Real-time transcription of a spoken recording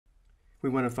we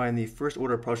want to find the first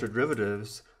order partial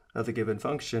derivatives of the given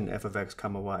function f of x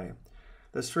comma y.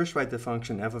 Let's first write the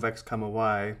function f of x comma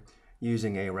y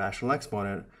using a rational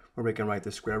exponent, where we can write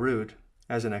the square root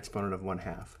as an exponent of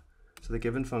 1/2. So the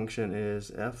given function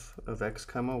is f of x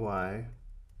comma y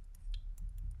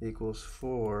equals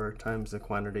 4 times the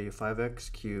quantity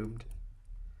 5x cubed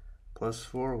plus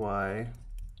 4y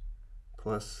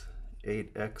plus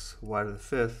 8xy to the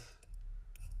fifth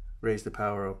raised to the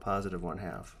power of positive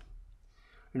 1/2.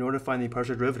 In order to find the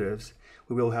partial derivatives,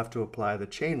 we will have to apply the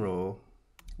chain rule,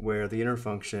 where the inner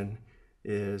function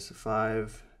is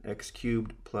 5x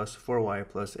cubed plus 4y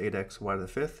plus 8xy to the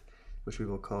fifth, which we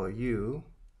will call u.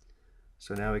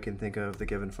 So now we can think of the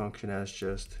given function as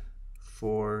just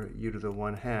 4u to the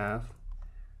 1/2,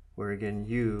 where again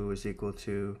u is equal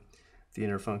to the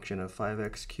inner function of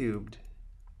 5x cubed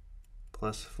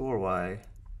plus 4y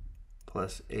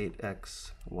plus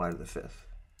 8xy to the fifth.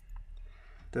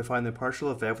 To find the partial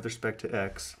of f with respect to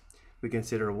x, we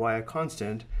consider y a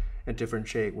constant and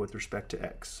differentiate with respect to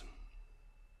x.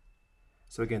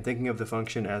 So again, thinking of the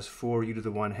function as 4u to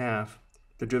the 1/2,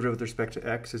 the derivative with respect to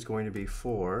x is going to be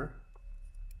 4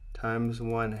 times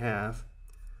 1/2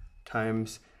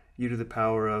 times u to the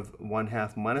power of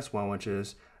 1/2 minus 1, which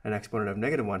is an exponent of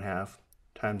negative 1/2,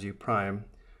 times u prime.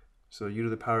 So u to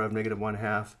the power of negative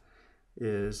 1/2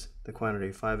 is the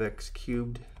quantity 5x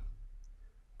cubed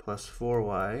plus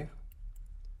 4y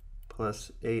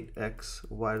plus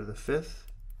 8xy to the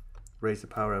fifth raised to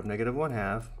the power of negative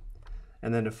 1/2.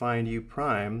 And then to find u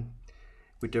prime,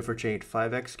 we differentiate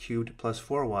 5x cubed plus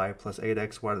 4y plus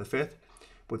 8xy to the fifth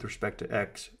with respect to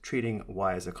x, treating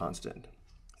y as a constant.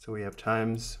 So we have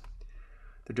times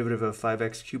the derivative of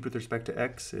 5x cubed with respect to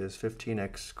x is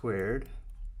 15x squared.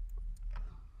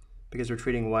 Because we're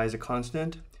treating y as a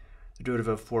constant, the derivative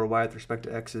of 4y with respect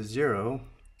to x is 0.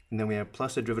 And then we have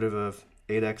plus the derivative of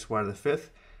 8xy to the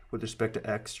fifth with respect to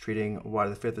x, treating y to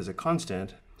the fifth as a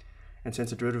constant. And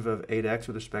since the derivative of 8x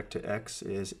with respect to x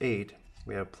is 8,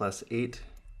 we have plus 8y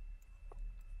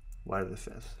to the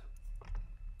fifth.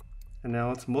 And now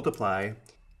let's multiply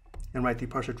and write the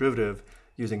partial derivative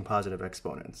using positive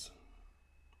exponents.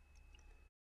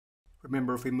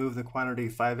 Remember, if we move the quantity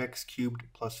 5x cubed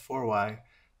plus 4y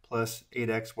plus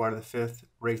 8xy to the fifth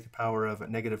raised to the power of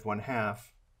negative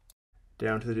 1/2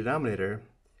 down to the denominator,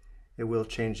 it will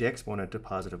change the exponent to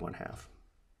positive 1/2.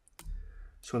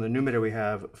 So in the numerator we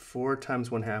have 4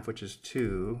 times 1/2, which is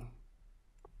 2,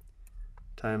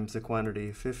 times the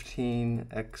quantity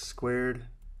 15x squared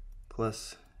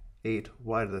plus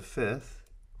 8y to the fifth.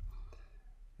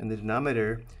 In the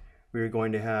denominator, we are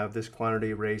going to have this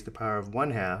quantity raised to the power of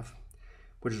 1/2,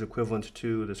 which is equivalent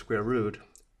to the square root.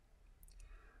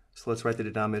 So let's write the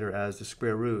denominator as the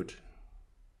square root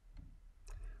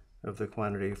of the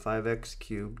quantity 5x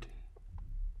cubed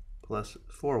plus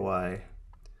 4y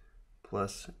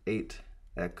plus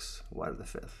 8xy to the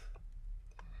fifth.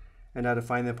 And now to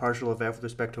find the partial of f with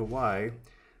respect to y,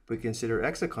 we consider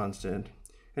x a constant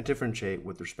and differentiate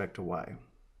with respect to y.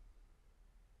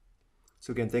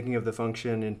 So again, thinking of the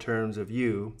function in terms of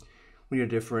u, we need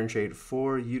to differentiate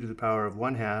 4u to the power of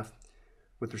 1/2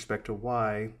 with respect to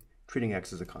y, treating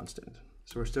x as a constant.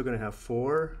 So we're still going to have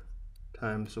 4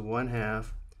 times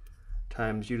 1/2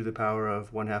 times u to the power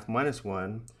of 1/2 minus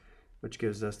 1, which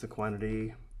gives us the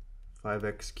quantity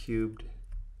 5x cubed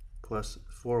plus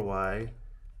 4y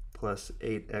plus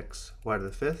 8xy to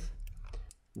the fifth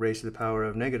raised to the power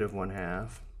of negative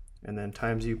 1/2, and then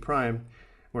times u prime,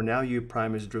 where now u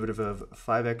prime is the derivative of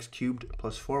 5x cubed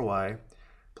plus 4y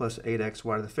plus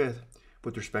 8xy to the fifth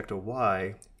with respect to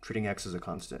y, treating x as a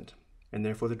constant. And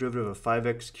therefore the derivative of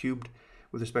 5x cubed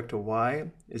with respect to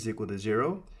y is equal to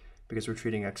 0, because we're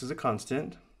treating x as a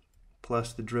constant,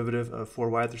 plus the derivative of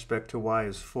 4y with respect to y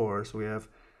is 4, so we have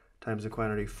times the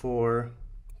quantity 4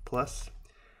 plus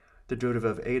the derivative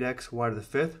of 8xy to the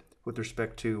fifth with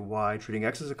respect to y, treating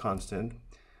x as a constant.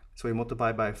 So we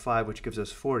multiply by 5, which gives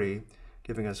us 40,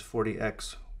 giving us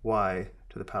 40xy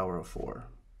to the power of 4.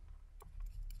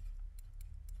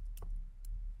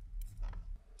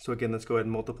 So again, let's go ahead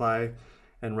and multiply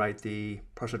and write the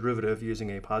partial derivative using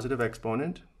a positive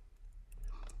exponent.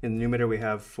 In the numerator we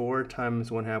have 4 times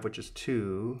 1/2, which is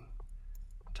 2,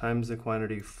 times the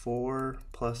quantity 4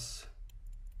 plus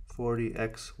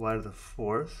 40xy to the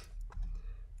fourth.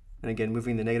 And again,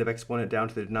 moving the negative exponent down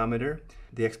to the denominator,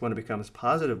 the exponent becomes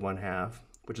positive 1/2,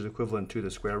 which is equivalent to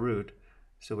the square root.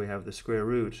 So we have the square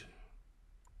root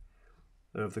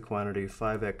of the quantity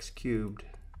 5x cubed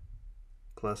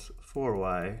plus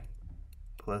 4y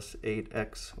plus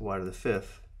 8xy to the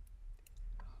fifth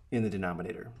in the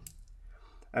denominator.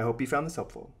 I hope you found this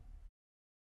helpful.